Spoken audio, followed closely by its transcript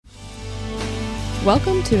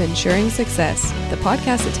Welcome to Ensuring Success, the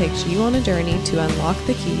podcast that takes you on a journey to unlock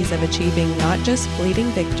the keys of achieving not just fleeting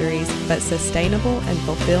victories, but sustainable and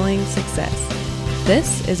fulfilling success.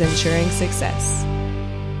 This is Ensuring Success.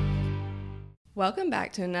 Welcome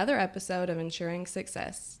back to another episode of Ensuring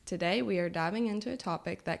Success. Today we are diving into a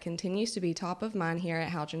topic that continues to be top of mind here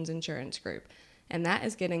at Houchins Insurance Group, and that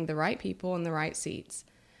is getting the right people in the right seats.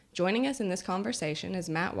 Joining us in this conversation is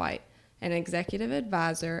Matt White, an executive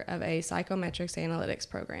advisor of a psychometrics analytics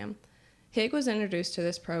program. HIG was introduced to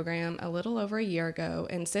this program a little over a year ago,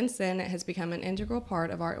 and since then it has become an integral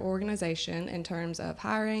part of our organization in terms of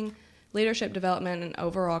hiring, leadership development, and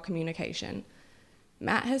overall communication.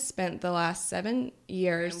 Matt has spent the last 7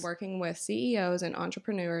 years working with CEOs and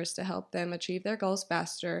entrepreneurs to help them achieve their goals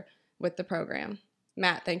faster with the program.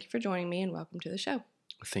 Matt, thank you for joining me and welcome to the show.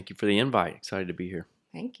 Thank you for the invite. Excited to be here.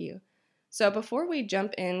 Thank you. So before we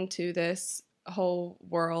jump into this whole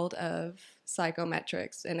world of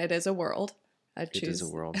psychometrics, and it is a world, I choose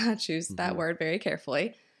that word very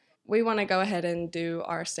carefully. We want to go ahead and do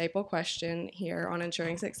our staple question here on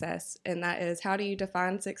Ensuring Success, and that is, how do you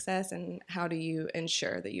define success and how do you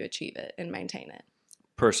ensure that you achieve it and maintain it?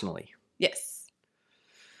 Personally. Yes.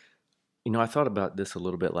 You know, I thought about this a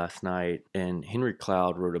little bit last night, and Henry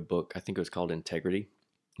Cloud wrote a book, I think it was called Integrity.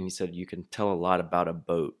 And he said, you can tell a lot about a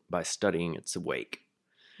boat by studying its wake.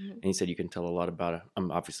 Mm-hmm. And he said, you can tell a lot about I'm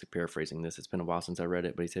obviously paraphrasing this. It's been a while since I read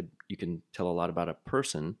it. But he said, you can tell a lot about a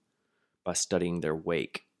person by studying their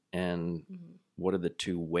wake. And what are the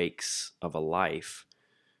two wakes of a life?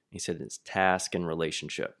 He said, it's task and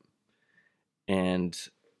relationship. And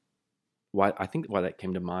I think why that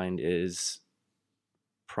came to mind is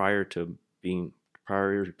prior to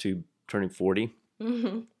turning 40,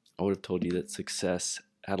 I would have told you that success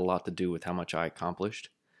had a lot to do with how much I accomplished.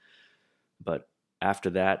 But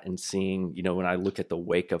after that, and seeing, you know, when I look at the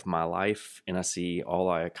wake of my life and I see all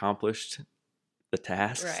I accomplished, the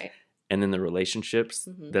tasks, right, and then the relationships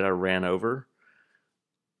that I ran over,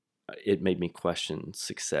 it made me question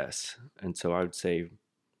success. And so I would say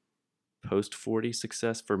post 40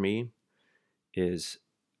 success for me is,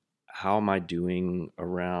 how am I doing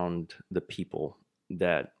around the people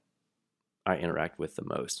that I interact with the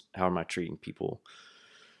most? How am I treating people?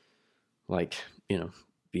 Like, you know,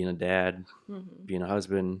 being a dad, being a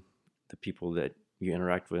husband, the people that you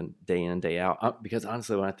interact with day in and day out. Because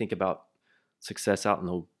honestly, when I think about success out in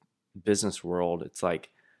the business world, it's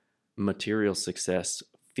like material success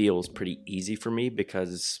feels pretty easy for me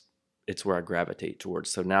because it's where I gravitate towards.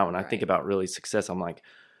 So now when I think about really success, I'm like,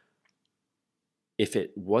 if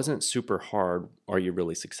it wasn't super hard, are you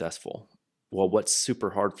really successful? Well, what's super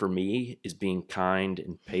hard for me is being kind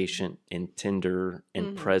and patient and tender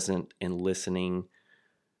and present and listening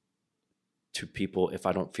to people if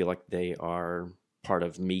I don't feel like they are part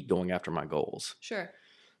of me going after my goals. Sure.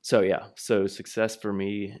 So success for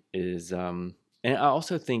me is, and I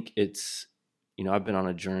also think it's, you know, I've been on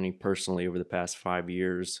a journey personally over the past 5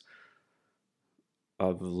 years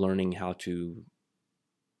of learning how to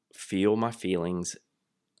feel my feelings,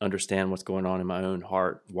 understand what's going on in my own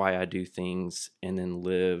heart, why I do things, and then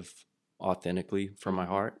live authentically from my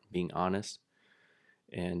heart, being honest.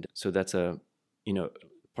 And so that's part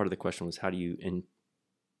of the question was, how do you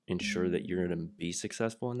ensure that you're going to be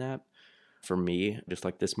successful in that? For me, just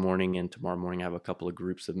like this morning and tomorrow morning, I have a couple of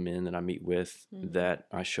groups of men that I meet with that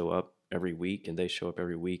I show up every week and they show up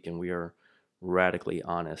every week, and we are radically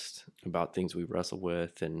honest about things we wrestle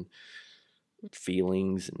with and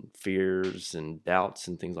feelings and fears and doubts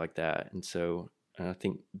and things like that. And so I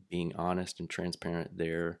think being honest and transparent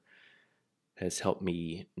there has helped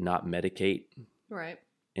me not medicate, right,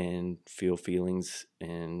 and feel feelings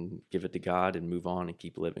and give it to God and move on and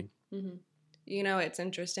keep living. You know, it's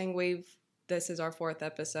interesting. This is our 4th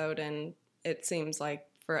episode, and it seems like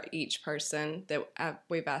for each person that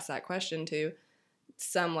we've asked that question to,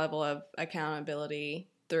 some level of accountability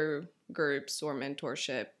through groups or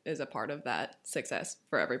mentorship is a part of that success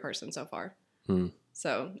for every person so far.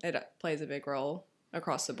 So it plays a big role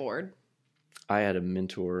across the board. I have a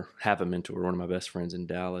mentor, one of my best friends in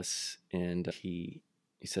Dallas, and he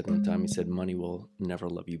said one time, he said, money will never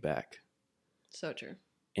love you back. So true.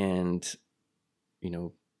 And, you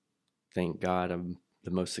know, thank God I'm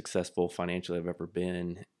the most successful financially I've ever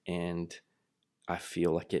been, and I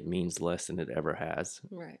feel like it means less than it ever has.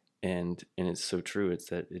 Right. And it's so true. It's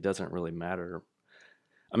that it doesn't really matter.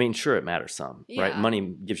 I mean, sure, it matters some, right? Yeah.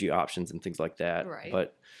 Money gives you options and things like that. Right.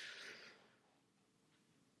 But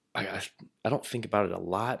I don't think about it a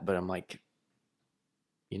lot, but I'm like,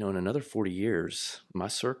 you know, in another 40 years, my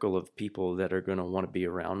circle of people that are going to want to be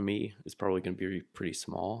around me is probably going to be pretty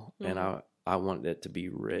small. And I want it to be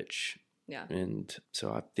rich Yeah. And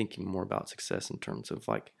so I'm thinking more about success in terms of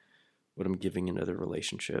like what I'm giving in other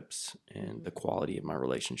relationships and the quality of my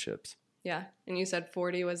relationships. Yeah. And you said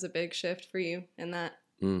 40 was a big shift for you in that?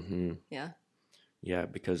 Mm-hmm. Yeah. Yeah,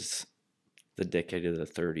 because the decade of the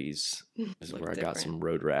 30s is where I got some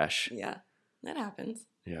road rash. Yeah. That happens.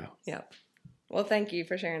 Yeah. Yep. Well, thank you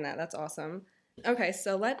for sharing that. That's awesome. Okay,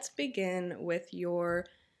 so let's begin with your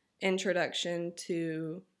introduction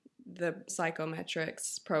to the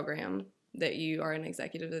psychometrics program that you are an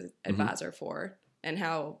executive advisor for, and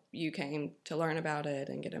how you came to learn about it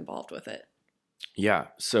and get involved with it. Yeah.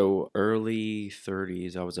 So early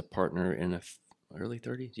 30s, I was a partner in early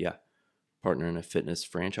 30s. Yeah. Partner in a fitness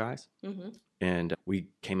franchise. Mm-hmm. And we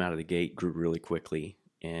came out of the gate, grew really quickly,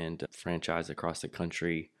 and franchised across the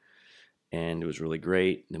country. And it was really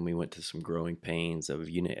great. Then we went to some growing pains of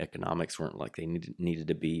unit economics weren't like they needed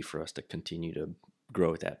to be for us to continue to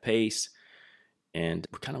grow at that pace. And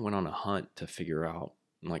we kind of went on a hunt to figure out,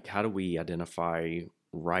 like, how do we identify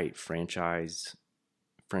right franchisees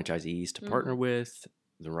to partner with,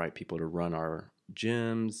 the right people to run our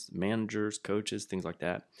gyms, managers, coaches, things like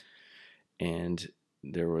that. And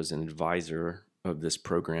there was an advisor of this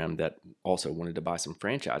program that also wanted to buy some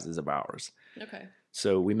franchises of ours. Okay.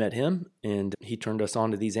 So we met him, and he turned us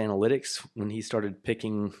on to these analytics when he started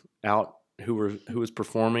picking out who was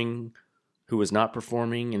performing, who was not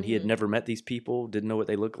performing, and he had never met these people, didn't know what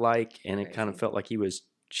they looked like, and it kind of felt like he was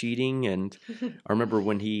cheating. And I remember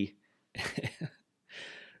when he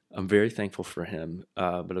I'm very thankful for him,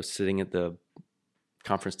 but I was sitting at the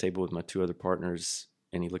conference table with my two other partners,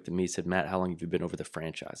 and he looked at me and said, "Matt, how long have you been over the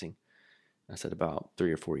franchising?" I said, "About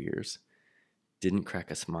 3 or 4 years." Didn't crack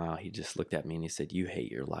a smile. He just looked at me and he said, "You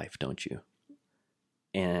hate your life, don't you?"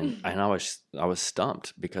 And I was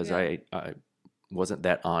stumped because I wasn't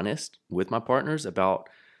that honest with my partners about.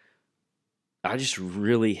 I just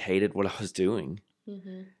really hated what I was doing,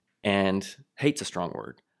 and hate's a strong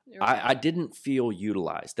word. I didn't feel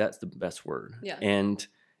utilized. That's the best word. Yeah. And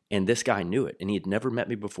this guy knew it, and he had never met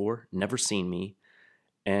me before, never seen me.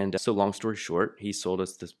 And so long story short, he sold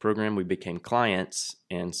us this program. We became clients.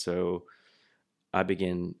 And so I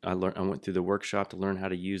went through the workshop to learn how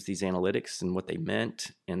to use these analytics and what they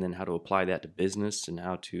meant, and then how to apply that to business and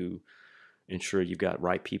how to ensure you've got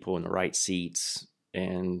right people in the right seats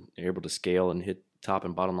and you're able to scale and hit top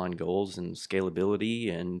and bottom line goals and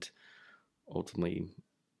scalability and ultimately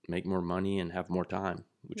make more money and have more time,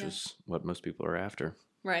 which is what most people are after.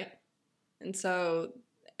 Right. And so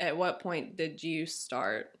at what point did you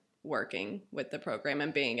start working with the program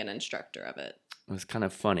and being an instructor of it? It was kind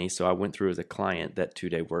of funny. So I went through as a client that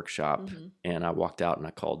 2-day workshop, and I walked out and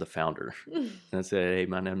I called the founder. And I said, "Hey,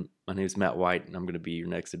 my name is Matt White, and I'm going to be your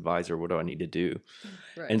next advisor. What do I need to do?"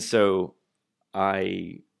 Right. And so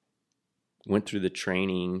I went through the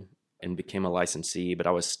training and became a licensee, but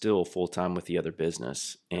I was still full-time with the other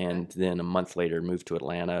business. And then a month later moved to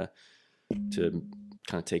Atlanta to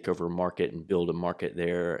kind of take over a market and build a market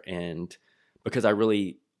there. And because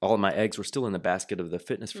all of my eggs were still in the basket of the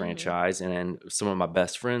fitness franchise, and some of my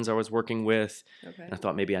best friends I was working with, and I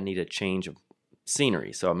thought maybe I need a change of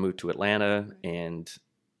scenery. So I moved to Atlanta and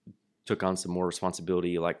took on some more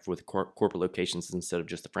responsibility, like with corporate locations instead of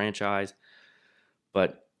just the franchise.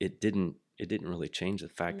 But it didn't really change the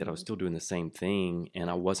fact that I was still doing the same thing, and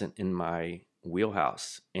I wasn't in my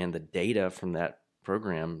wheelhouse. And the data from that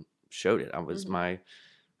program showed it. I was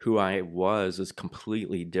who I was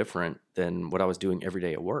completely different than what I was doing every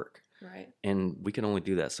day at work. Right. And we can only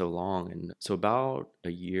do that so long. And so about a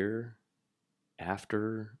year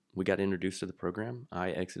after we got introduced to the program, I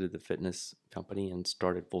exited the fitness company and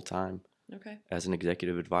started full time as an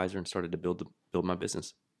executive advisor and started to build my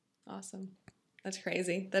business. Awesome. That's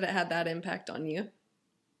crazy that it had that impact on you.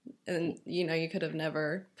 And, you could have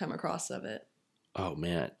never come across of it. Oh,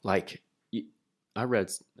 man. Like, I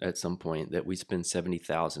read at some point that we spend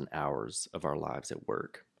 70,000 hours of our lives at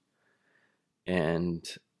work. And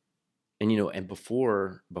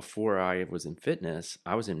before I was in fitness,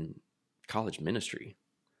 I was in college ministry.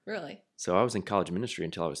 Really? So I was in college ministry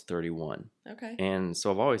until I was 31. Okay. And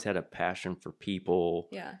so I've always had a passion for people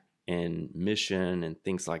and mission and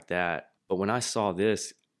things like that. But when I saw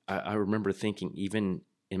this, I remember thinking, even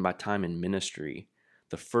in my time in ministry,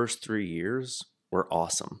 the first 3 years were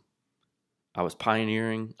awesome. I was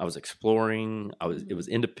pioneering, I was exploring, it was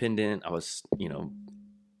independent, I was,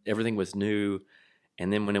 everything was new.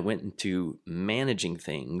 And then when it went into managing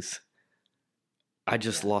things, I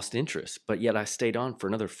just lost interest. But yet I stayed on for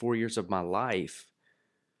another 4 years of my life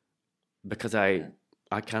because I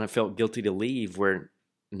kind of felt guilty to leave, where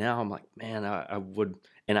now I'm like, man, I would,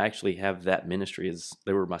 and I actually have that ministry as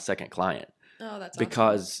they were my second client. Oh, that's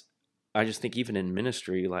because awesome. I just think even in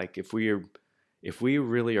ministry, like if we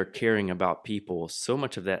really are caring about people, so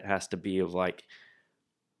much of that has to be of like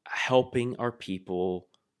helping our people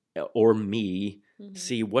or me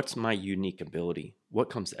see what's my unique ability, what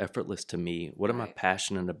comes effortless to me, what am I Right.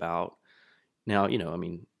 passionate about. Now, I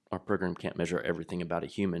mean, our program can't measure everything about a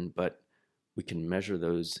human, but we can measure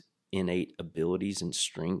those innate abilities and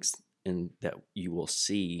strengths and that you will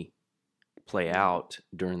see play out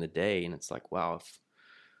during the day. And it's like, wow,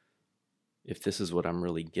 if this is what I'm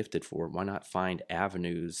really gifted for, why not find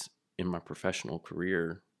avenues in my professional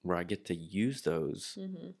career where I get to use those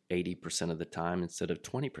 80% of the time instead of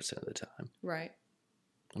 20% of the time? Right.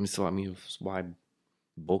 It's why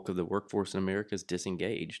bulk of the workforce in America is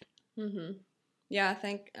disengaged. Yeah, I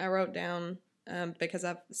think I wrote down, because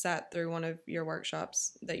I've sat through one of your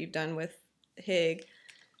workshops that you've done with Hig,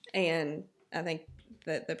 and I think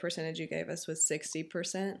that the percentage you gave us was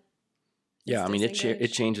 60%. Yeah, I mean it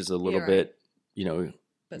changes a little bit,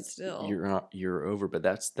 but still, you're over, but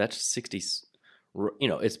that's 60. It's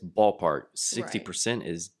ballpark. 60%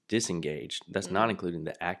 is disengaged. That's not including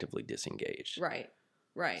the actively disengaged. Right.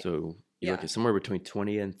 So you look at somewhere between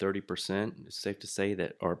 20 and 30%. It's safe to say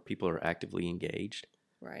that our people are actively engaged.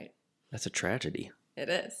 Right. That's a tragedy. It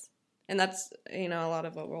is. And that's, a lot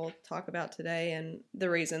of what we'll talk about today. And the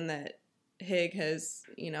reason that Hig has,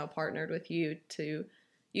 partnered with you to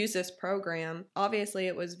use this program,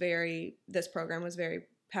 obviously this program was very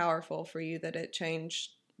powerful for you, that it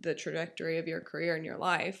changed the trajectory of your career and your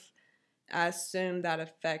life. I assume that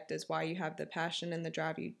effect is why you have the passion and the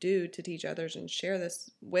drive you do to teach others and share this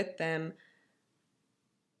with them.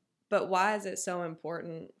 But why is it so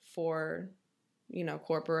important for,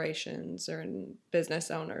 corporations or business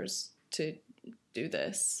owners to do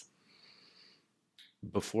this?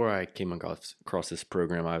 Before I came across this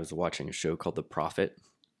program, I was watching a show called The Prophet,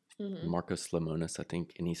 Marcus Lemonis, I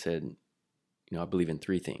think, and he said, I believe in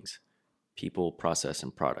three things: people, process,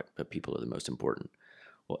 and product, but people are the most important.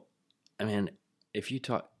 Well, I mean, if you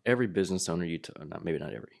talk, every business owner maybe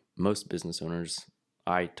not every, most business owners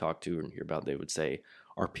I talk to and hear about, they would say,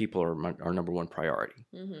 our people are our number one priority.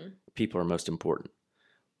 People are most important.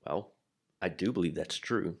 Well, I do believe that's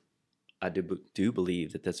true. I do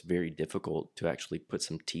believe that that's very difficult to actually put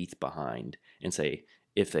some teeth behind and say,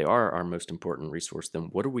 if they are our most important resource, then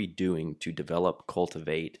what are we doing to develop,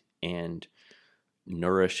 cultivate, and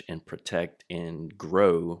nourish and protect and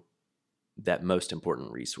grow that most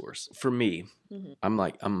important resource? For me,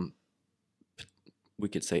 we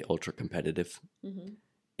could say ultra competitive.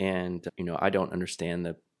 And, I don't understand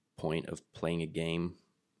the point of playing a game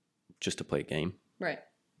just to play a game. Right.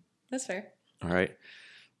 That's fair. All right.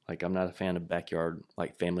 Like, I'm not a fan of backyard,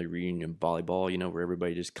 like family reunion volleyball, where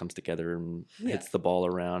everybody just comes together and hits the ball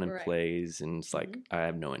around and plays. And it's like, I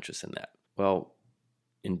have no interest in that. Well,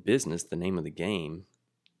 in business, the name of the game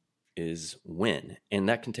is win. And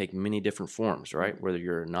that can take many different forms, right? Whether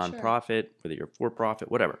you're a nonprofit, whether you're for profit,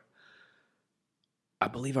 whatever. I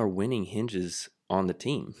believe our winning hinges on the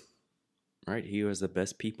team, right? He who has the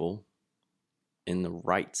best people in the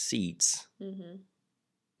right seats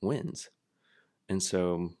wins. And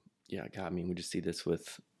so, yeah, God, I mean, we just see this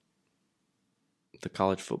with the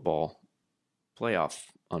college football playoff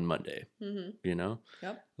on Monday,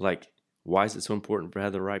 Yep. Like, why is it so important to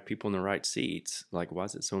have the right people in the right seats? Like, why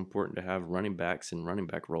is it so important to have running backs in running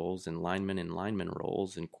back roles and linemen in lineman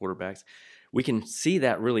roles and quarterbacks? We can see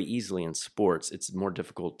that really easily in sports. It's more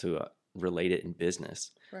difficult to relate it in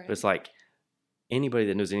business. Right. But it's like anybody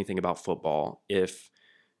that knows anything about football, if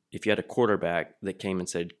you had a quarterback that came and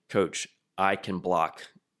said, "Coach, I can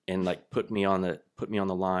block," and like put me on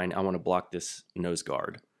the line, I want to block this nose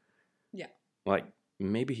guard. Yeah. Like,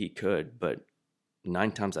 maybe he could, but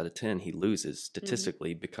 9 times out of 10 he loses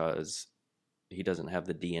statistically because he doesn't have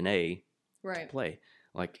the DNA to play.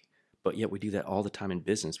 Like, but yet we do that all the time in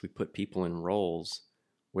business. We put people in roles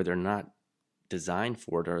where they're not designed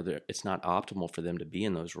for it, or it's not optimal for them to be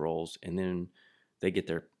in those roles, and then they get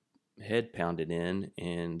their head pounded in,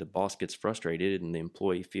 and the boss gets frustrated, and the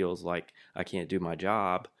employee feels like, I can't do my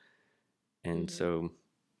job. And so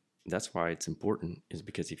that's why it's important, is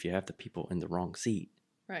because if you have the people in the wrong seat,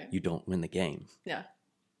 you don't win the game. Yeah.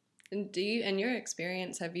 And in your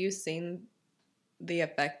experience, have you seen the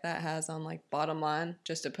effect that has on, like, bottom line,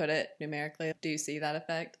 just to put it numerically? Do you see that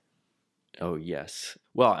effect? Oh, yes.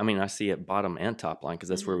 Well, I mean, I see it bottom and top line, because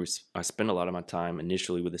that's where I spend a lot of my time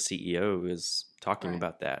initially with the CEO, is talking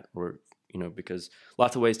about that. Or, because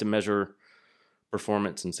lots of ways to measure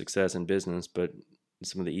performance and success in business, but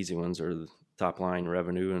some of the easy ones are the top line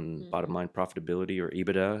revenue and bottom line profitability, or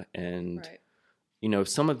EBITDA. And,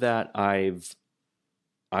 some of that I've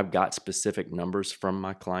I've got specific numbers from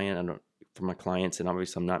my from my clients, and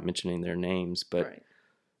obviously I'm not mentioning their names, but right.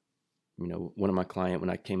 one of my clients, when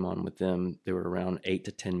I came on with them, they were around 8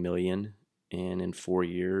 to 10 million, and in 4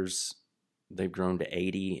 years they've grown to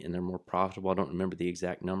 80, and they're more profitable. I don't remember the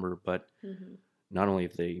exact number, but not only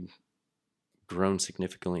have they grown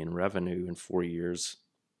significantly in revenue in 4 years,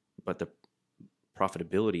 but the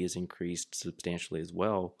profitability has increased substantially as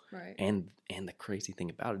well. Right. And the crazy thing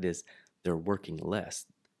about it is they're working less.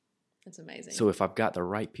 That's amazing. So if I've got the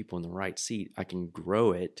right people in the right seat, I can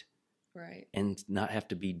grow it, right, and not have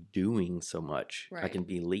to be doing so much. I Right. can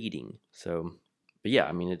be leading. So, but yeah,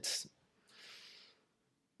 I mean, it's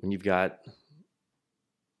when you've got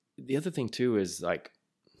the other thing too is like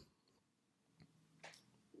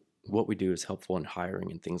what we do is helpful in hiring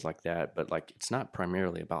and things like that, but like it's not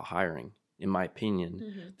primarily about hiring. In my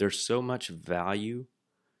opinion, there's so much value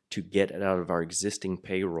to get out of our existing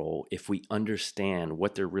payroll if we understand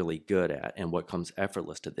what they're really good at and what comes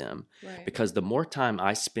effortless to them. right, Because the more time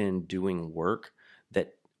I spend doing work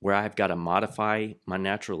that where I've got to modify my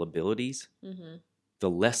natural abilities, the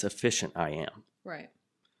less efficient I am. right,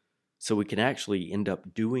 So we can actually end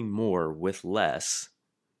up doing more with less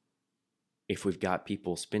if we've got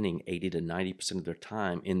people spending 80 to 90% of their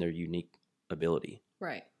time in their unique ability.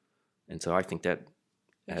 right. And so I think that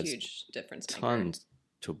A has huge difference maker. tons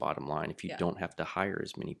to a bottom line if you Yeah. don't have to hire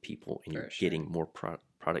as many people and For you're sure. getting more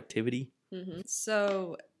productivity.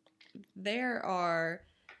 So there are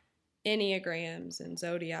Enneagrams and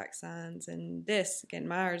zodiac signs and DISC and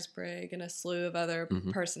Myers-Briggs and a slew of other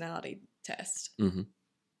personality tests.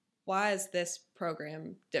 Why is this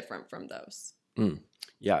program different from those?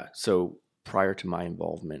 Yeah. So prior to my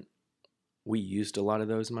involvement, we used a lot of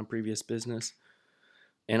those in my previous business.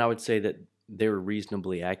 And I would say that they were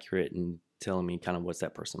reasonably accurate in telling me kind of what's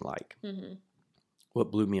that person like.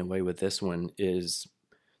 What blew me away with this one is,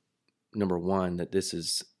 number one, that this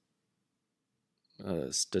is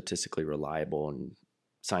statistically reliable and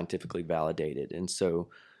scientifically validated. And so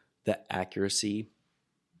the accuracy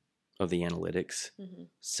of the analytics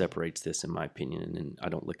separates this, in my opinion. And I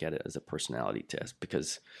don't look at it as a personality test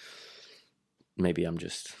because maybe I'm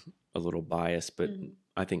just a little biased, but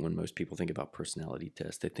I think when most people think about personality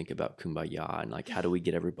tests, they think about kumbaya and like, how do we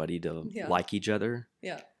get everybody to like each other?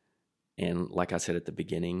 Yeah. And like I said at the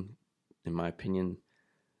beginning, in my opinion,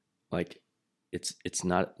 like it's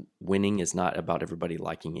not, winning is not about everybody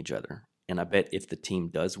liking each other. And I bet if the team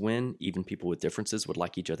does win, even people with differences would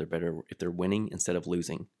like each other better if they're winning instead of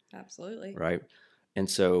losing. Absolutely. Right. And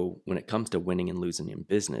so when it comes to winning and losing in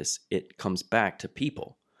business, it comes back to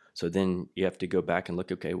people. So then you have to go back and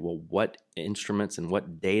look, okay, well, what instruments and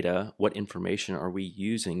what data, what information are we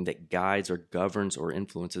using that guides or governs or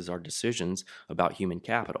influences our decisions about human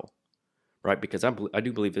capital? Right? Because I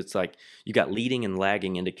do believe it's like you got leading and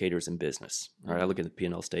lagging indicators in business. Right? I look at the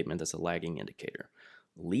P&L statement, that's a lagging indicator.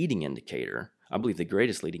 Leading indicator, I believe the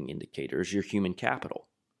greatest leading indicator is your human capital.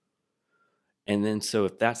 And then so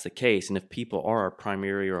if that's the case, and if people are our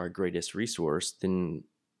primary or our greatest resource, then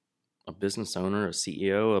a business owner, a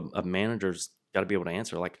CEO, a manager's got to be able to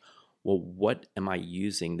answer like, well, what am I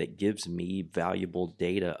using that gives me valuable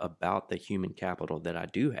data about the human capital that I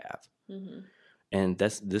do have? And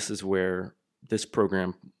this is where this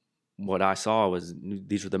program, what I saw was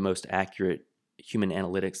these are the most accurate human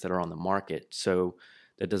analytics that are on the market. So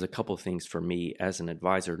that does a couple of things for me as an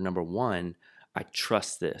advisor. Number one, I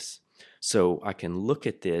trust this. So I can look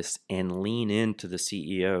at this and lean into the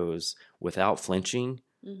CEOs without flinching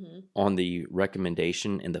on the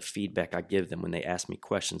recommendation and the feedback I give them when they ask me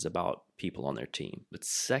questions about people on their team. But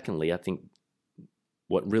secondly, I think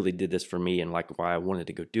what really did this for me and like why I wanted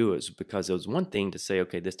to go do it is because it was one thing to say,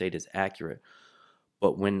 okay, this data is accurate.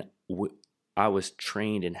 But when I was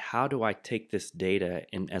trained in how do I take this data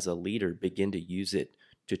and as a leader begin to use it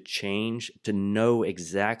to change, to know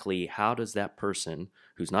exactly how does that person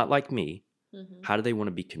who's not like me, how do they want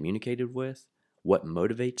to be communicated with? What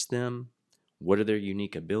motivates them? What are their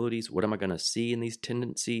unique abilities? What am I going to see in these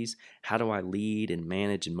tendencies? How do I lead and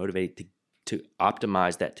manage and motivate to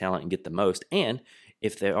optimize that talent and get the most? And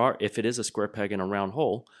if it is a square peg in a round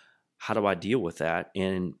hole, how do I deal with that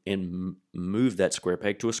and move that square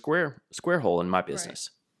peg to a square hole in my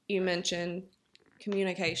business? Right. You mentioned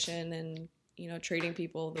communication and treating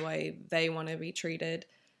people the way they want to be treated.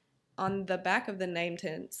 On the back of the name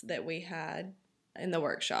tents that we had in the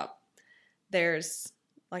workshop, there's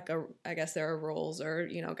I guess there are rules or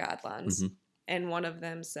guidelines, and one of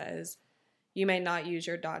them says you may not use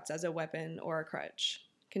your dots as a weapon or a crutch.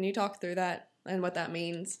 Can you talk through that and what that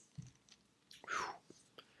means?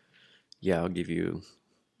 Yeah, I'll give you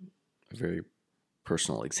a very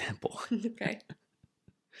personal example. Okay.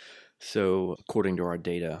 So, according to our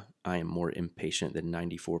data, I am more impatient than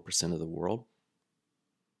 94% of the world.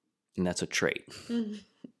 And that's a trait.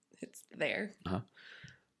 It's there. Uh-huh.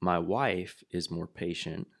 My wife is more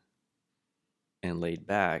patient and laid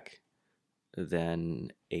back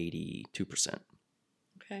than 82%.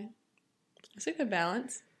 Okay. That's a good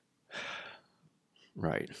balance.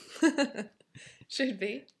 Right. Should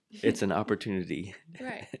be. It's an opportunity.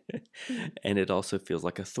 Right. And it also feels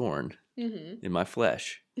like a thorn Mm-hmm. in my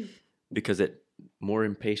flesh because it more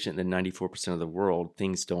impatient than 94% of the world,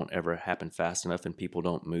 things don't ever happen fast enough and people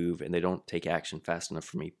don't move and they don't take action fast enough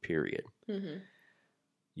for me, period.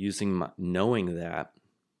 Mm-hmm. Knowing that,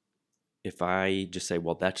 if I just say,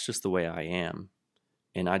 well, that's just the way I am,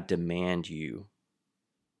 and I demand you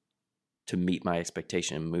to meet my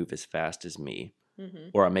expectation and move as fast as me, Mm-hmm.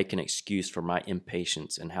 or I make an excuse for my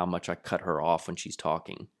impatience and how much I cut her off when she's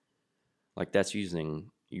talking, like that's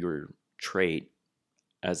using your trait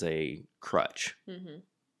as a crutch,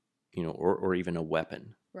 Mm-hmm. or even a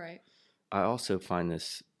weapon. Right. I also find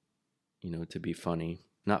this, to be funny,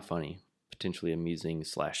 not funny, potentially amusing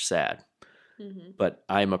 / sad, Mm-hmm. but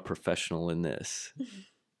I'm a professional in this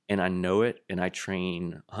and I know it, and I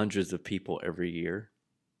train hundreds of people every year.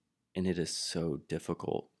 And it is so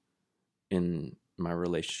difficult in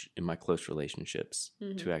my close relationships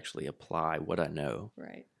to actually apply what I know.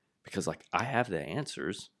 Right. Because like I have the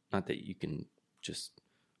answers, not that you can just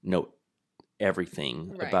know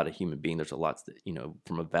everything Right. about a human being. There's a lot that,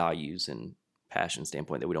 from a values and passion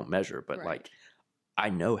standpoint that we don't measure, but Right. like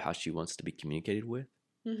I know how she wants to be communicated with.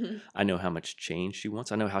 Mm-hmm. I know how much change she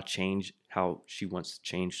wants. I know how she wants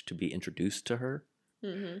change to be introduced to her.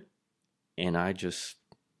 Mm-hmm. And I just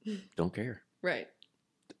don't care. Right.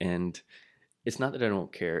 And it's not that I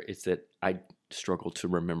don't care, it's that I struggle to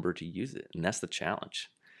remember to use it. And that's the challenge.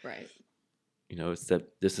 Right. It's that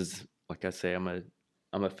this is, like I say, I'm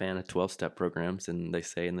a fan of 12-step programs, and they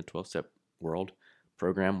say in the 12-step world,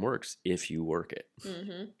 program works if you work it.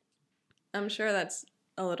 Mm-hmm. I'm sure that's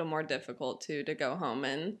a little more difficult too, to go home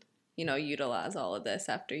and, utilize all of this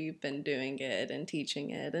after you've been doing it and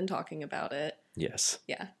teaching it and talking about it. Yes.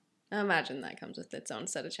 Yeah. I imagine that comes with its own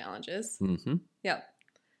set of challenges. Mm-hmm. Yep.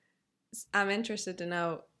 I'm interested to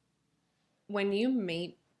know, when you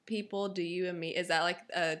meet people, is that like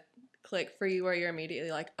a click for you where you're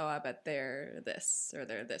immediately like, oh, I bet they're this or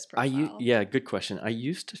they're this profile? Yeah, good question. I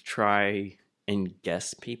used to try and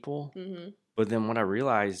guess people, but then what I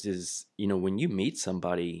realized is, when you meet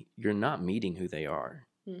somebody, you're not meeting who they are.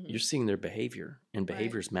 You're seeing their behavior, and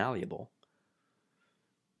behavior is malleable.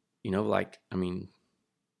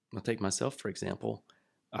 I'll take myself for example.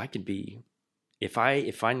 I could be, if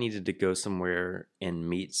I needed to go somewhere and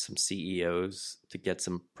meet some CEOs to get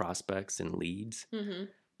some prospects and leads,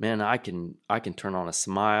 man, I can turn on a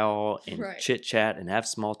smile and Right. chit chat and have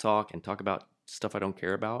small talk and talk about stuff I don't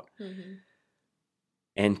care about,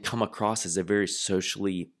 and come across as a very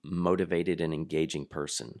socially motivated and engaging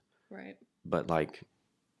person. Right. But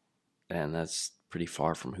and that's pretty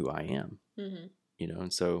far from who I am.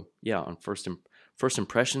 And so on first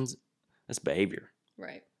impressions, that's behavior.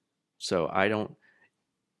 Right. So I don't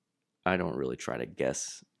really try to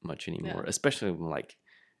guess much anymore, especially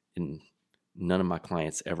when none of my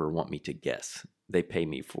clients ever want me to guess. They pay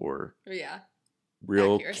me for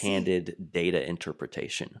real accuracy. Candid data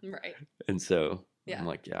interpretation. Right. And so I'm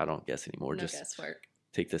like, I don't guess anymore. No Just guesswork.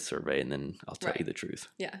 take this survey and then I'll tell you the truth.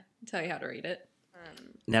 Yeah. Tell you how to read it.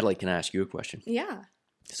 Natalie, can I ask you a question? Yeah.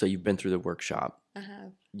 So you've been through the workshop. I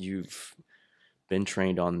have. You've been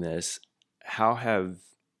trained on this.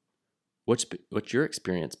 What's your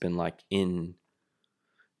experience been like in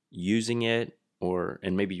using it,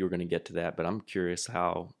 and maybe you're going to get to that, but I'm curious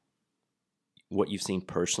what you've seen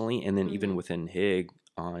personally, and then even within HIG,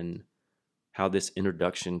 on how this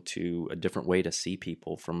introduction to a different way to see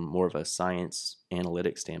people from more of a science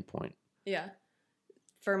analytic standpoint. Yeah.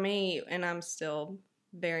 For me, and I'm still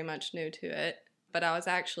very much new to it, but I was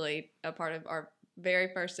actually a part of our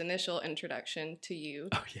very first initial introduction to you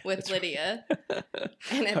with Lydia. Right.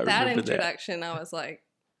 And at that introduction, I was like,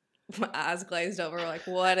 my eyes glazed over, like,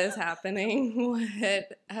 what is happening?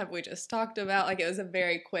 What have we just talked about? Like, it was a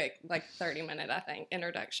very quick, 30-minute, I think,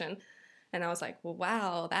 introduction. And I was like, well,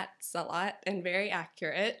 wow, that's a lot and very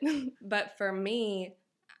accurate. But for me,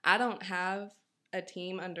 I don't have a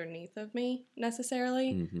team underneath of me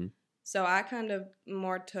necessarily. So I kind of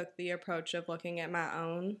more took the approach of looking at my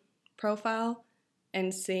own profile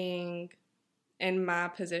and seeing in my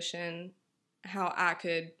position how I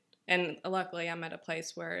could, and luckily I'm at a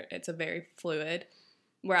place where it's a very fluid,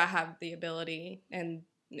 where I have the ability and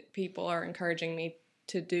people are encouraging me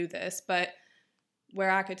to do this, but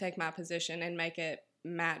where I could take my position and make it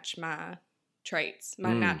match my traits,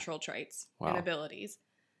 my natural traits and abilities.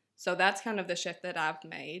 So that's kind of the shift that I've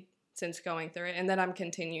made since going through it, and that I'm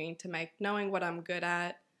continuing to make, knowing what I'm good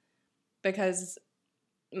at, because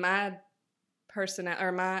my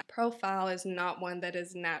my profile is not one that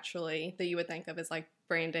is naturally that you would think of as like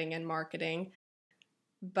branding and marketing,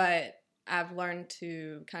 but I've learned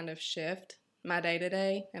to kind of shift my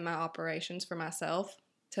day-to-day and my operations for myself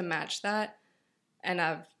to match that, and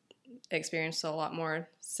I've experienced a lot more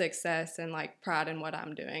success and like pride in what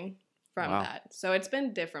I'm doing from that. So it's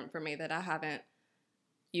been different for me that I haven't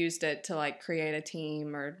used it to like create a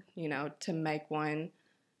team or, you know, to make one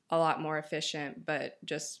a lot more efficient, but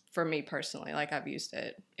just for me personally, like I've used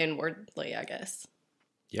it inwardly, I guess.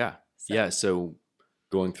 Yeah. Yeah. So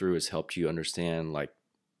going through has helped you understand like,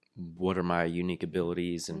 what are my unique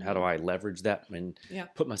abilities and how do I leverage that and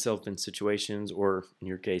put myself in situations, or in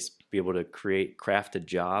your case, be able to craft a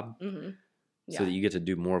job so that you get to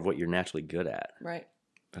do more of what you're naturally good at. Right.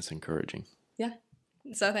 That's encouraging. Yeah.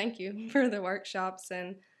 So thank you for the workshops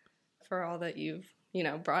and for all that you've, you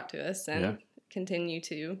know, brought to us and continue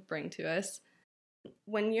to bring to us.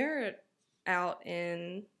 When you're out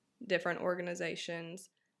in different organizations,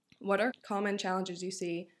 what are common challenges you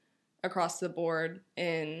see across the board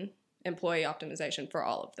in employee optimization for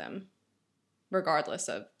all of them, regardless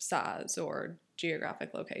of size or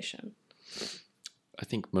geographic location? I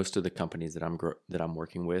think most of the companies that I'm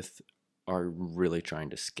working with are really trying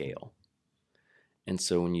to scale. And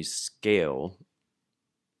so when you scale,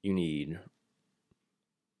 you need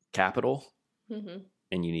capital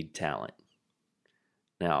and you need talent.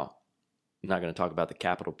 Now, I'm not going to talk about the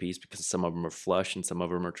capital piece because some of them are flush and some of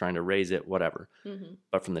them are trying to raise it, whatever.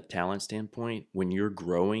 But from the talent standpoint, when you're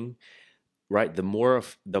growing, right, the more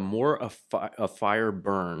a fire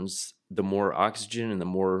burns, the more oxygen and the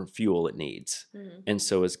more fuel it needs. And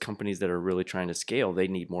so as companies that are really trying to scale, they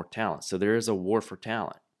need more talent. So there is a war for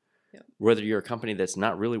talent, whether you're a company that's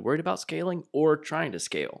not really worried about scaling or trying to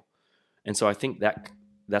scale. And so I think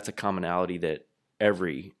that's a commonality that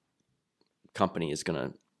every company is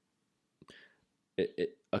going to,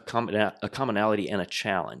 a commonality and a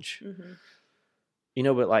challenge. You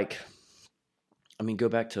know, but like, I mean, go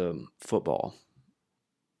back to football.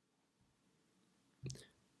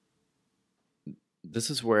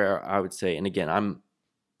 This is where I would say, and again, I'm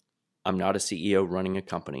not a CEO running a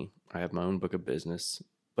company. I have my own book of business,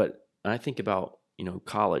 but I think about, you know,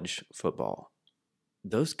 college football.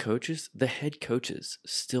 Those coaches, the head coaches,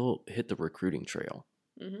 still hit the recruiting trail,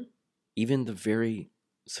 even the very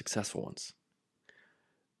successful ones.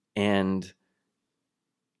 And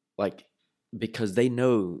like, because they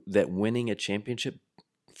know that winning a championship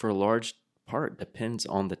for a large part depends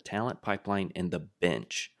on the talent pipeline and the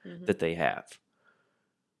bench that they have.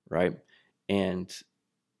 Right. And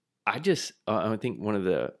I think one of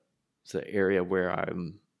the area where I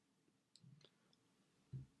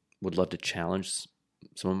would love to challenge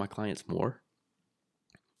some of my clients more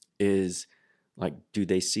is like, do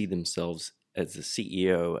they see themselves as the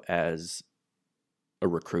CEO as a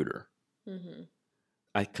recruiter?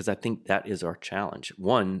 Because I think that is our challenge.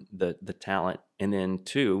 One, the talent, and then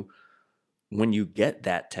two, when you get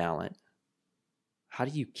that talent, how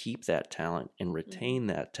do you keep that talent and retain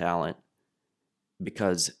that talent?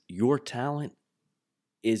 Because your talent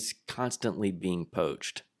is constantly being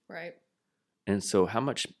poached. Right. And so how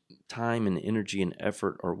much time and energy and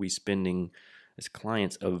effort are we spending as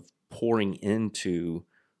clients of pouring into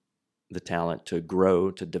the talent to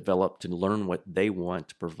grow, to develop, to learn what they want,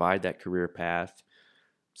 to provide that career path?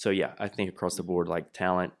 So yeah, I think across the board, like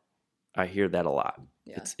talent, I hear that a lot.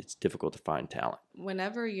 Yeah. It's difficult to find talent.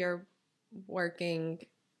 Whenever you're working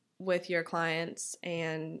with your clients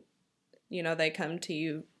and, you know, they come to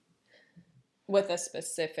you with a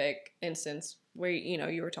specific instance where, you know,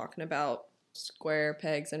 you were talking about square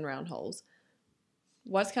pegs and round holes,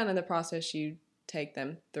 what's kind of the process you take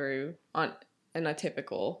them through on a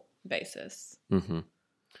typical basis?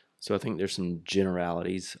 So I think there's some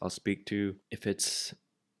generalities I'll speak to. If it's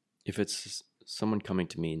someone coming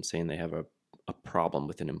to me and saying they have a problem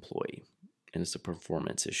with an employee and it's a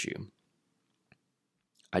performance issue,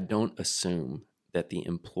 I don't assume that the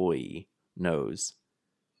employee knows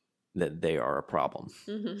that they are a problem.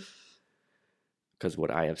 Because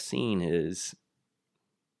what I have seen is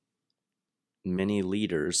many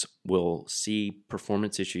leaders will see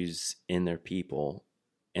performance issues in their people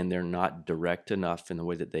and they're not direct enough in the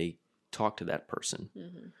way that they talk to that person.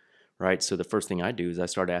 Right? So the first thing I do is I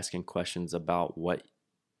start asking questions about what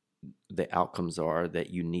the outcomes are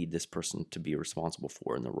that you need this person to be responsible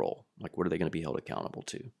for in the role. Like, what are they going to be held accountable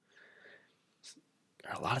to?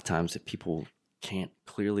 A lot of times that people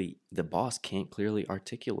the boss can't clearly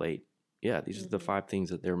articulate, yeah, these are the 5 things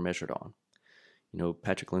that they're measured on.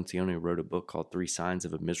 Patrick Lencioni wrote a book called 3 Signs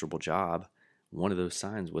of a Miserable Job. One of those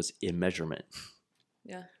signs was immeasurement.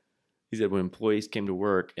 Yeah. He said when employees came to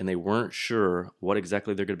work and they weren't sure what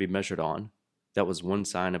exactly they're going to be measured on, that was one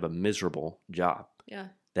sign of a miserable job. Yeah.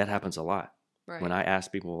 That happens a lot. Right. When I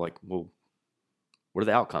ask people, like, well, what are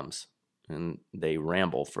the outcomes? And they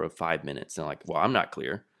ramble for 5 minutes. And like, well, I'm not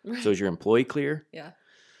clear. Right. So is your employee clear? Yeah.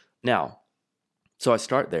 Now, so I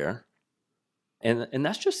start there. And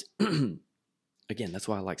that's just, again, that's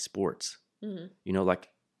why I like sports. Like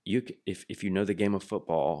if you know the game of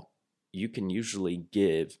football, you can usually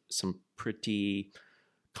give some pretty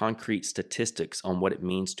concrete statistics on what it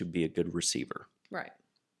means to be a good receiver. Right.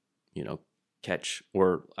 Catch,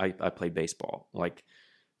 or I play baseball. Like,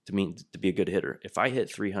 to be a good hitter, if I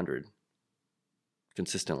hit 300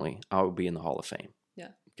 consistently, I will be in the Hall of Fame. Yeah.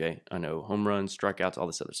 Okay. I know home runs, strikeouts, all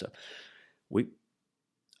this other stuff.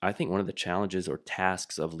 I think one of the challenges or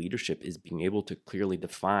tasks of leadership is being able to clearly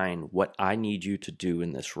define what I need you to do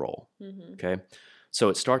in this role. Okay. So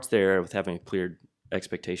it starts there with having a clear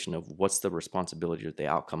expectation of what's the responsibility or the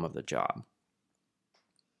outcome of the job.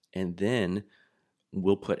 And then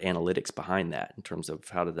we'll put analytics behind that in terms of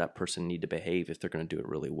how does that person need to behave if they're going to do it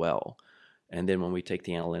really well. And then when we take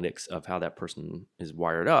the analytics of how that person is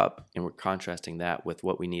wired up and we're contrasting that with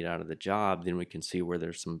what we need out of the job, then we can see where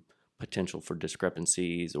there's some potential for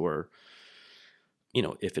discrepancies, or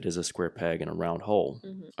if it is a square peg in a round hole.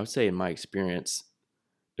 I would say in my experience,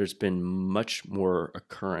 there's been much more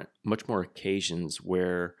occasions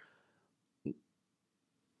where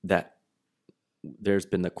that there's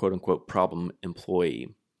been the quote unquote problem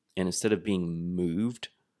employee, and instead of being moved,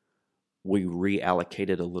 we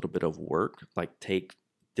reallocated a little bit of work, like take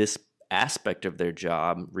this aspect of their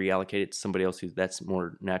job, reallocate it to somebody else that's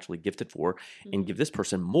more naturally gifted for, and give this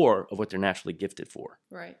person more of what they're naturally gifted for.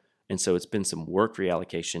 Right. And so it's been some work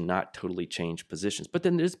reallocation, not totally change positions. But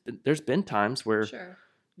then there's been times where, sure.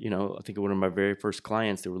 I think one of my very first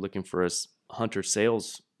clients, they were looking for a hunter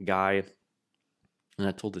sales guy. And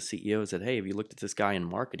I told the CEO, I said, hey, have you looked at this guy in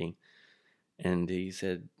marketing? And he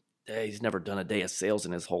said, hey, he's never done a day of sales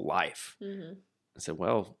in his whole life. I said,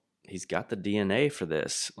 well, he's got the DNA for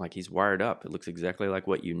this. Like, he's wired up. It looks exactly like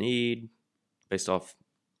what you need based off,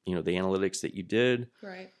 the analytics that you did.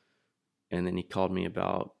 Right. And then he called me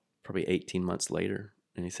about probably 18 months later.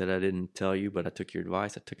 And he said, I didn't tell you, but I took your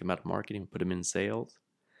advice. I took him out of marketing, put him in sales.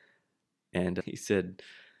 And he said,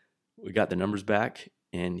 we got the numbers back,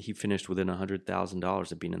 and he finished within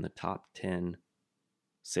 $100,000 of being in the top 10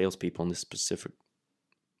 salespeople in this specific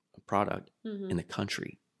product in the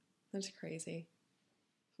country. That's crazy.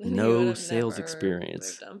 No sales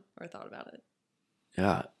experience. Or thought about it.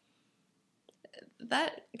 Yeah.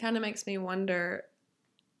 That kind of makes me wonder,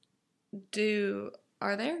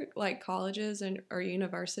 are there like colleges or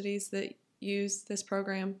universities that use this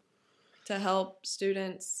program to help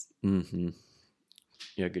students?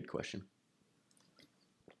 Yeah, good question.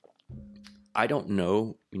 I don't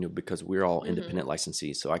know, because we're all independent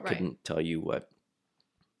licensees, so I couldn't tell you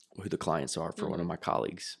who the clients are for one of my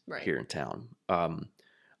colleagues here in town.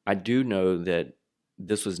 I do know that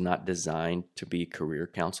this was not designed to be career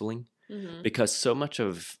counseling, because so much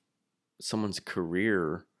of someone's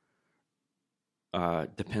career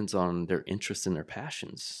depends on their interests and their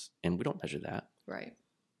passions, and we don't measure that. Right.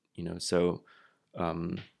 So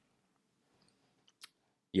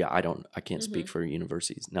yeah, I can't speak for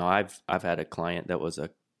universities. Now, I've had a client that was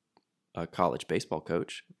a college baseball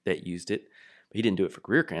coach that used it, but he didn't do it for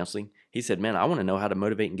career counseling. He said, man, I want to know how to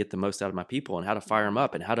motivate and get the most out of my people, and how to fire them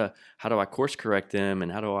up, and how do I course correct them,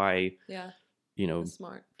 and how do I,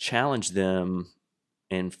 smart. challenge them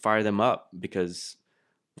and fire them up. Because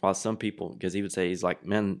while some people, because he would say, he's like,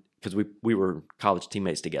 man, because we were college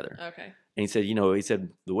teammates together. Okay. And he said,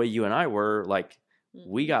 the way you and I were, like,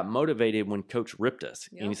 we got motivated when coach ripped us.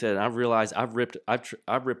 Yep. And he said, I've realized I've ripped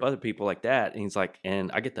other people like that. And he's like, and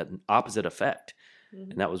I get the opposite effect.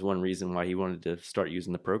 And that was one reason why he wanted to start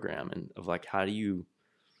using the program, and of like, how do you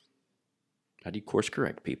course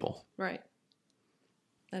correct people? Right.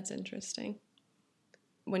 That's interesting.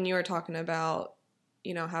 When you were talking about,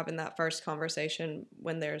 having that first conversation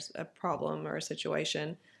when there's a problem or a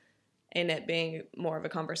situation, and it being more of a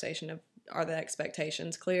conversation of, are the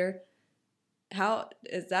expectations clear? How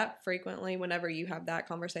is that frequently whenever you have that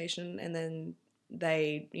conversation and then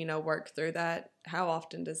they, work through that? How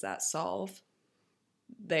often does that solve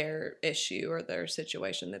their issue or their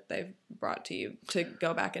situation that they've brought to you, to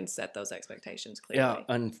go back and set those expectations clearly?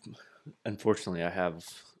 Yeah, unfortunately,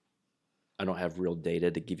 I I don't have real data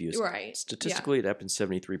to give you. Right. Statistically, it happens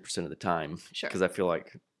 73% of the time. Sure. Because I feel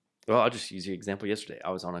like, well, I'll just use the example yesterday. I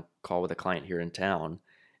was on a call with a client here in town,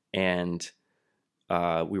 and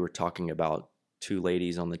we were talking about two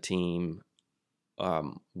ladies on the team,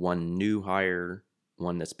 one new hire,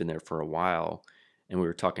 one that's been there for a while, and we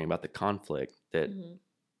were talking about the conflict that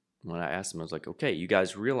when I asked them, I was like, okay, you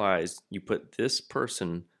guys realize you put this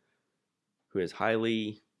person who is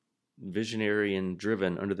highly visionary and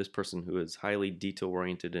driven under this person who is highly detail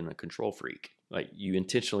oriented and a control freak. Like, you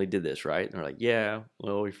intentionally did this, right? And they're like, yeah,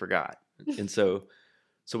 well, we forgot. And so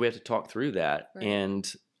we have to talk through that. Right.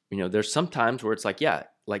 And, there's some times where it's like, yeah,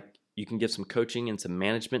 like you can give some coaching and some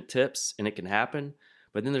management tips and it can happen.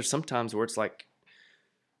 But then there's some times where it's like,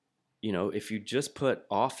 if you just put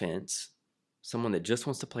someone that just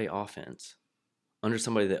wants to play offense under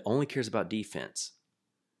somebody that only cares about defense,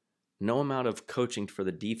 no amount of coaching for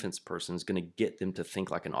the defense person is going to get them to think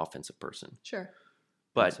like an offensive person. Sure.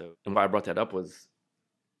 But, and why I brought that up was,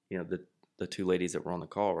 the two ladies that were on the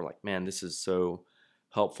call were like, man, this is so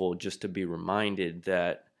helpful just to be reminded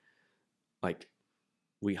that, like,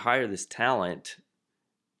 we hire this talent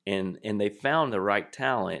and they found the right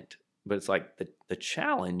talent, but it's like the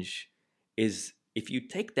challenge is if you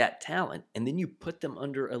take that talent and then you put them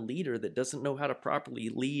under a leader that doesn't know how to properly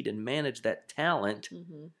lead and manage that talent,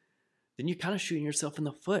 then you're kind of shooting yourself in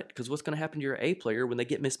the foot, because what's going to happen to your A player when they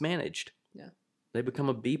get mismanaged? Yeah. They become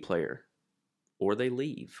a B player or they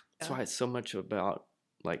leave. Yeah. That's why it's so much about,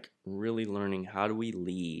 like, really learning how do we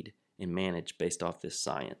lead and manage based off this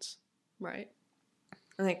science. Right.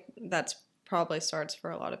 I think that's probably starts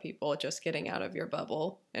for a lot of people just getting out of your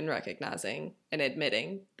bubble and recognizing and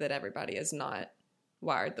admitting that everybody is not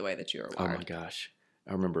wired the way that you are wired. Oh my gosh.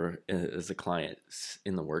 I remember as a client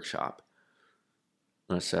in the workshop,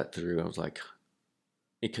 when I sat through, I was like,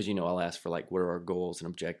 because, I'll ask for, like, what are our goals and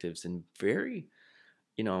objectives, and very,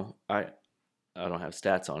 I don't have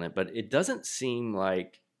stats on it, but it doesn't seem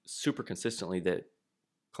like super consistently that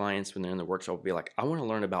clients, when they're in the workshop, will be like, I want to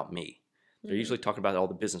learn about me. They're usually talking about all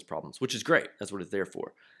the business problems, which is great. That's what it's there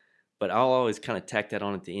for. But I'll always kind of tack that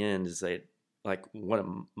on at the end, is that, like, one of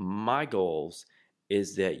my goals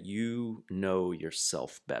is that you know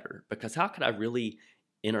yourself better. Because how could I really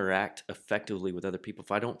interact effectively with other people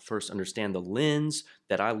if I don't first understand the lens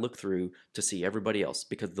that I look through to see everybody else?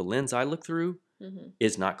 Because the lens I look through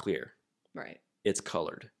is not clear. Right. It's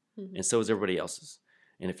colored. And so is everybody else's.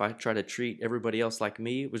 And if I try to treat everybody else like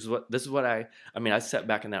me, I sat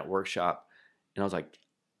back in that workshop and I was like,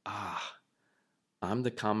 I'm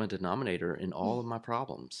the common denominator in all of my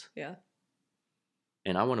problems. Yeah.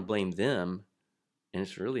 And I want to blame them. And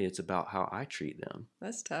it's about how I treat them.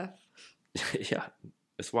 That's tough. Yeah.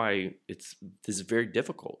 That's why this is very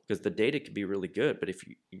difficult, because the data can be really good, but if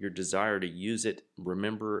your desire to use it,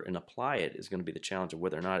 remember, and apply it is going to be the challenge of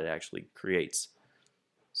whether or not it actually creates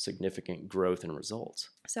significant growth and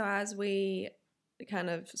results. So as we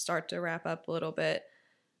kind of start to wrap up a little bit,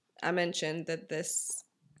 I mentioned that this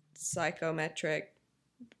psychometric,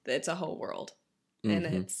 it's a whole world.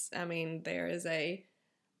 And there is a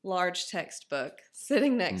large textbook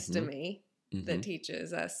sitting next to me that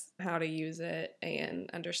teaches us how to use it and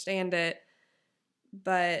understand it.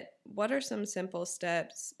 But what are some simple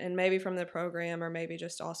steps, and maybe from the program, or maybe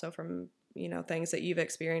just also from, things that you've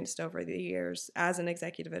experienced over the years as an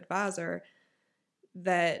executive advisor,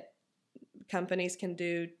 that companies can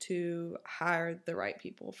do to hire the right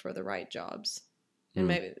people for the right jobs? And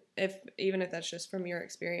maybe even if that's just from your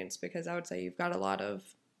experience, because I would say you've got a lot of,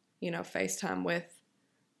 face time with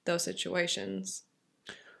those situations.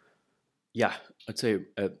 Yeah, I'd say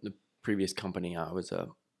at the previous company I was a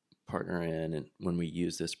partner in, and when we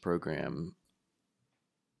used this program,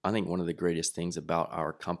 I think one of the greatest things about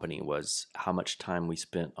our company was how much time we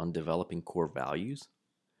spent on developing core values.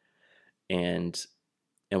 And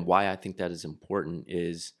why I think that is important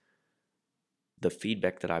is the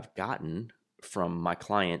feedback that I've gotten from my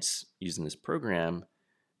clients using this program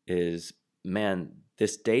is, man,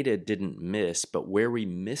 this data didn't miss, but where we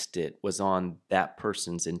missed it was on that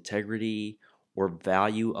person's integrity or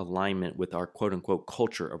value alignment with our quote unquote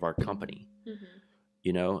culture of our company.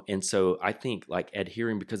 And so I think, like,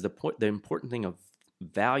 adhering, because the important thing of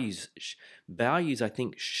values I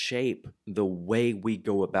think shape the way we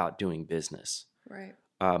go about doing business. Right.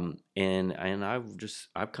 And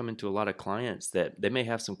I've come into a lot of clients that they may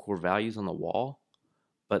have some core values on the wall,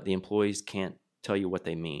 but the employees can't tell you what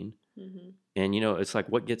they mean. And, it's like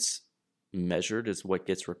what gets measured is what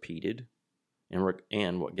gets repeated.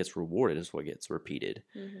 and what gets rewarded is what gets repeated.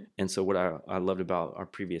 Mm-hmm. And so what I loved about our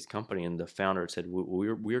previous company, and the founder said,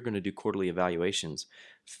 we're going to do quarterly evaluations.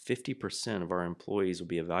 50% of our employees will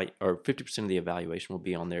be or 50% of the evaluation will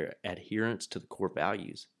be on their adherence to the core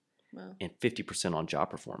values. Wow. And 50% on job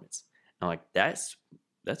performance. I'm like, that's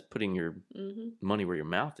putting your money where your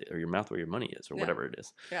mouth is, or your mouth where your money is, or whatever it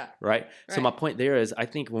is. Yeah. Right? So my point there is, I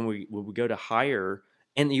think when we go to hire,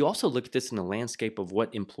 and you also look at this in the landscape of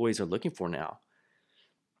what employees are looking for now.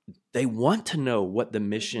 They want to know what the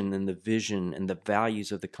mission and the vision and the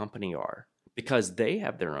values of the company are, because they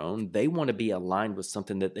have their own. They want to be aligned with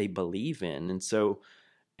something that they believe in. And so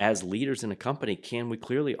as leaders in a company, can we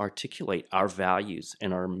clearly articulate our values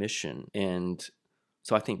and our mission? And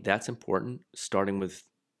so I think that's important, starting with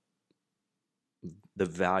the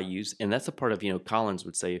values. And that's a part of, Collins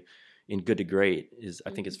would say in Good to Great is, I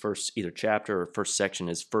think his first either chapter or first section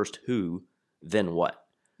is first who, then what.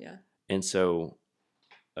 Yeah. And so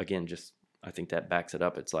again, just I think that backs it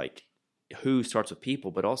up. It's like who starts with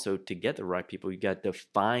people, but also to get the right people, you got to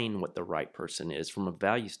define what the right person is from a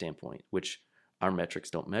value standpoint, which our metrics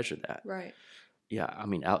don't measure that. Right. Yeah. I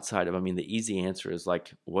mean, the easy answer is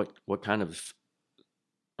like, what kind of,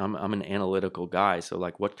 I'm an analytical guy. So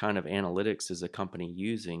like, what kind of analytics is a company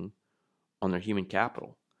using on their human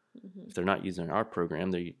capital? Mm-hmm. If they're not using our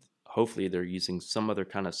program, hopefully they're using some other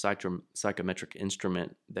kind of psychometric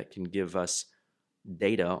instrument that can give us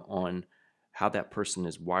data on how that person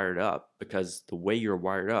is wired up, because the way you're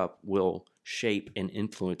wired up will shape and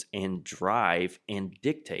influence and drive and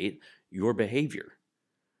dictate your behavior.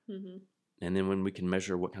 Mm-hmm. And then when we can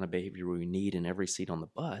measure what kind of behavior we need in every seat on the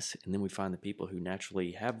bus, and then we find the people who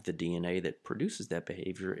naturally have the DNA that produces that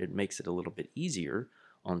behavior, it makes it a little bit easier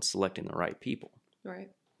on selecting the right people. Right.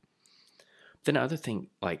 Then another thing,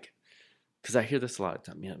 like, because I hear this a lot of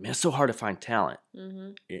time, man, it's so hard to find talent.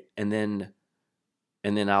 Mm-hmm.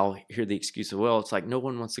 And then I'll hear the excuse of, well, it's like no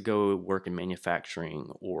one wants to go work in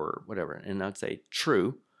manufacturing or whatever. And I'd say,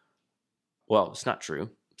 true. Well, it's not true.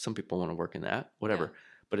 Some people want to work in that, whatever. Yeah.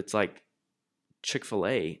 But it's like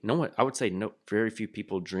Chick-fil-A. I would say very few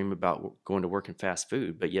people dream about going to work in fast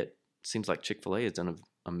food, but yet it seems like Chick-fil-A has done an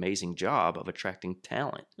amazing job of attracting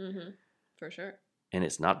talent. Mm-hmm. For sure. And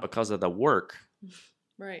it's not because of the work.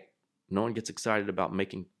 Right. No one gets excited about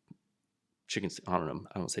making chicken. I don't know.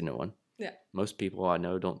 I don't say no one. Yeah. Most people I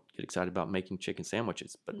know don't get excited about making chicken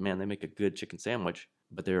sandwiches, but man, they make a good chicken sandwich,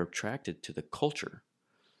 but they're attracted to the culture,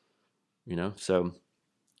 So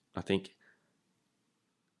I think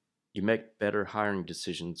you make better hiring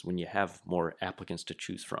decisions when you have more applicants to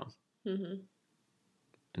choose from. Mm-hmm.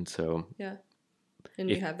 And so. Yeah. And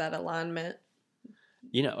you have that alignment.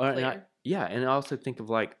 And I also think of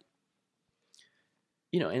like,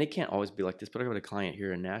 and it can't always be like this, but I got a client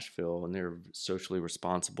here in Nashville, and they're socially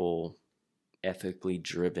responsible, ethically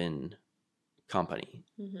driven company.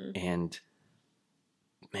 Mm-hmm. And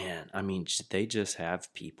man, I mean, they just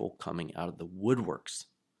have people coming out of the woodworks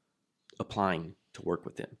applying to work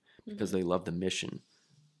with them because they love the mission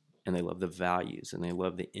and they love the values and they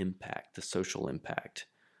love the impact, the social impact.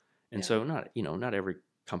 And so not every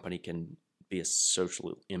company can be a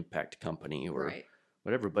social impact company or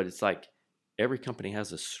whatever, but it's like every company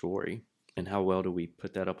has a story, and how well do we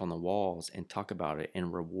put that up on the walls and talk about it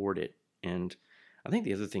and reward it? And I think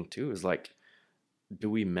the other thing too is like, do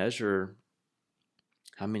we measure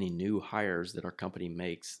how many new hires that our company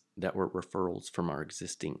makes that were referrals from our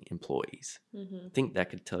existing employees? Mm-hmm. I think that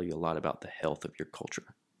could tell you a lot about the health of your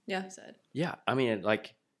culture. Yeah, said. Yeah, I mean,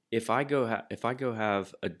 like if I go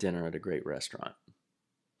have a dinner at a great restaurant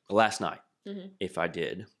last night, if I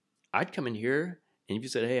did, I'd come in here, and if you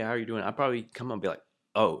said, "Hey, how are you doing?" I'd probably come and be like,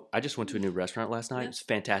 "Oh, I just went to a new restaurant last night. Yeah. It's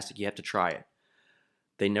fantastic. You have to try it."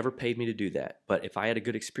 They never paid me to do that, but if I had a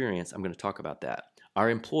good experience, I'm going to talk about that. Our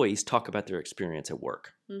employees talk about their experience at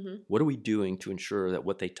work. Mm-hmm. What are we doing to ensure that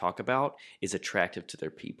what they talk about is attractive to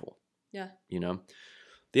their people? Yeah.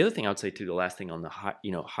 The other thing I would say too, the last thing on the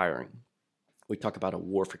hiring, we talk about a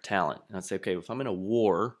war for talent, and I'd say, okay, if I'm in a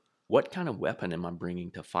war, what kind of weapon am I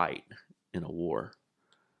bringing to fight in a war?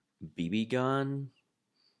 BB gun?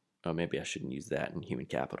 Oh, maybe I shouldn't use that in human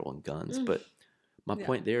capital and guns, but my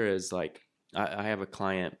point there is like, I have a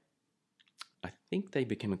client, I think they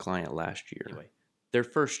became a client last year. Anyway, their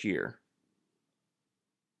first year.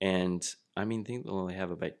 And I mean, I think they'll only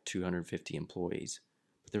have about 250 employees.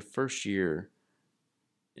 But their first year,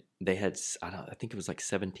 they had, I think it was like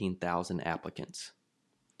 17,000 applicants.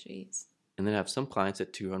 Jeez. And then I have some clients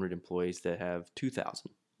at 200 employees that have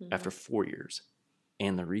 2,000 after 4 years.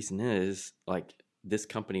 And the reason is like this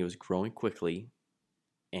company was growing quickly.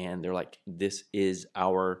 And they're like, this is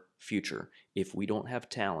our future. If we don't have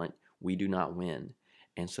talent, we do not win.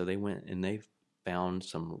 And so they went and they found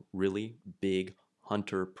some really big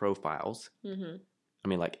hunter profiles. Mm-hmm. I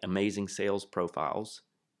mean, like amazing sales profiles,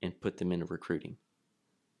 and put them into recruiting.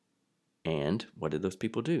 And what did those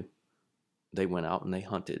people do? They went out and they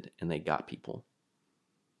hunted and they got people.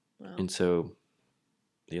 Wow. And so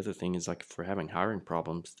the other thing is, like, if we're having hiring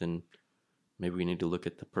problems, then maybe we need to look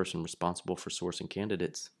at the person responsible for sourcing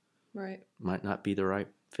candidates. Right. Might not be the right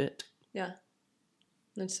fit. Yeah.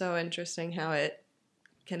 It's so interesting how it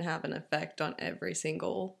can have an effect on every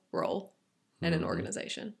single role in an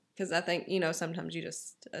organization. Because I think, sometimes you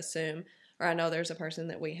just assume, or I know there's a person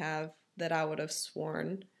that we have that I would have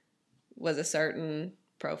sworn was a certain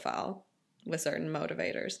profile with certain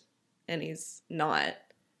motivators, and he's not,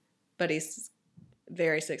 but he's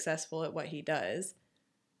very successful at what he does.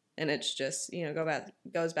 And it's just,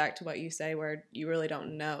 goes back to what you say, where you really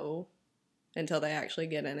don't know until they actually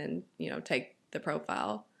get in and, take the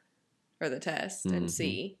profile or the test and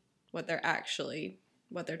see what their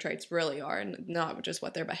traits really are, and not just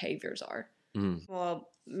what their behaviors are. Well,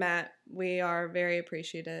 Matt, we are very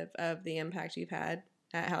appreciative of the impact you've had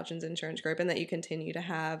at Houchins Insurance Group, and that you continue to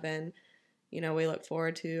have. And, we look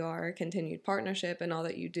forward to our continued partnership and all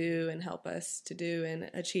that you do and help us to do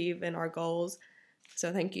and achieve in our goals.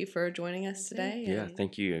 So thank you for joining us today. Yeah,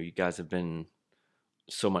 thank you. You guys have been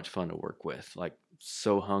so much fun to work with. Like,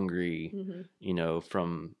 so hungry,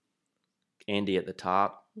 from Andy at the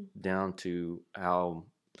top down to Al.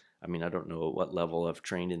 I mean, I don't know what level I've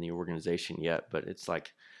trained in the organization yet, but it's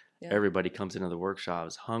like everybody comes into the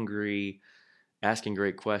workshops hungry, asking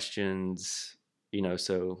great questions,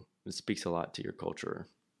 so it speaks a lot to your culture.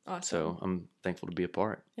 Awesome. So I'm thankful to be a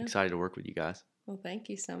part. Excited to work with you guys. Well, thank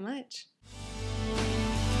you so much.